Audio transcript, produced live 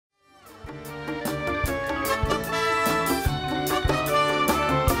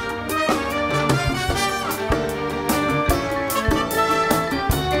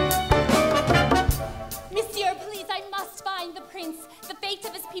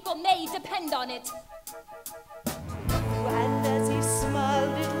people may depend on it. And as he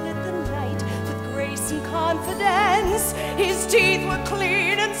smiled, it lit the night with grace and confidence. His teeth were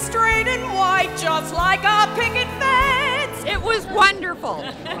clean and straight and white, just like a picket fence. It was wonderful.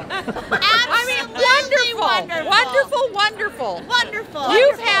 I mean, wonderful. Wonderful.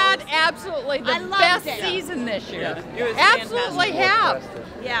 You've had absolutely the best it. season this year. Yeah, Absolutely have.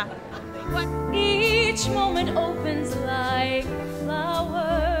 Yeah. Each moment opens like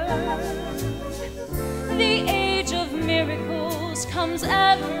flowers. The age of miracles comes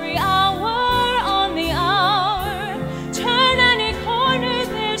every hour on the hour. Turn any corner,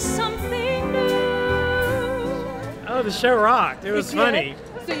 there's something new. Oh, the show rocked. It was funny.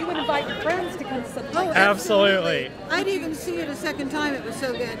 So you would invite your friends to come sit down? Absolutely. I'd even see it a second time. It was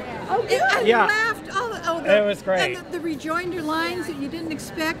so good. Oh, good. I Yeah. laughed. It was great. And the rejoinder lines that you didn't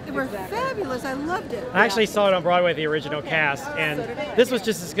expect, they were fabulous. I loved it. I actually saw it on Broadway, the original cast, and this was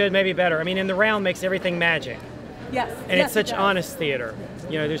just as good, maybe better. I mean, in the round makes everything magic. Yes. And yes, it's such it does. honest theater.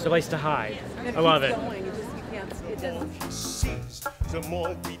 You know, there's a place to hide. And I love it. Going. It just, you can't, it doesn't. Sees, the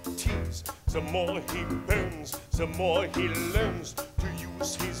more he teases, the more he burns, the more he learns to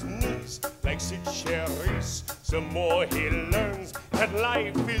use his knees like Sid Cherries. The more he learns that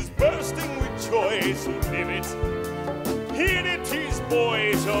life is bursting with joy, so live it. Hit it, his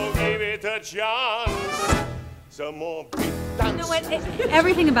boy, so give it a chance. The more big dance. You know what?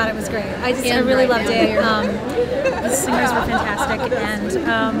 Everything about it was great. I really loved it. The singers were fantastic, and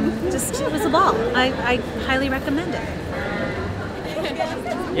it was a ball. I highly recommend it.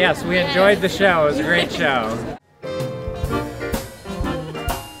 Yes, we enjoyed the show. It was a great show.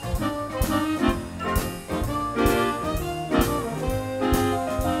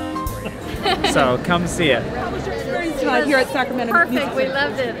 So come see it. How was your experience tonight here at Sacramento? Perfect. We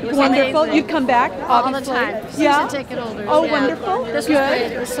loved it. It was Wonderful. amazing. You'd come back, obviously. All the time. Yeah. Season ticket holders. Oh, yeah. wonderful. This was Good.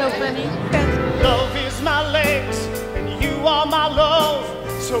 great. It was so funny. Love is my legs, and you are my love.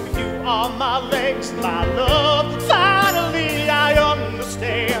 So you are my legs, my love. Finally, I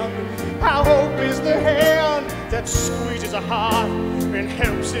understand. How hope is the hand that squeezes a heart and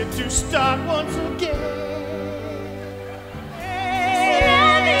helps it to start once again.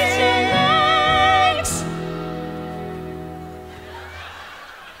 Love is your legs.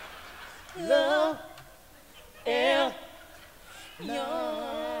 Love and your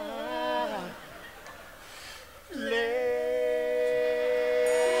legs.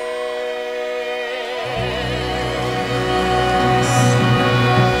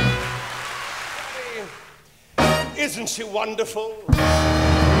 Isn't she wonderful?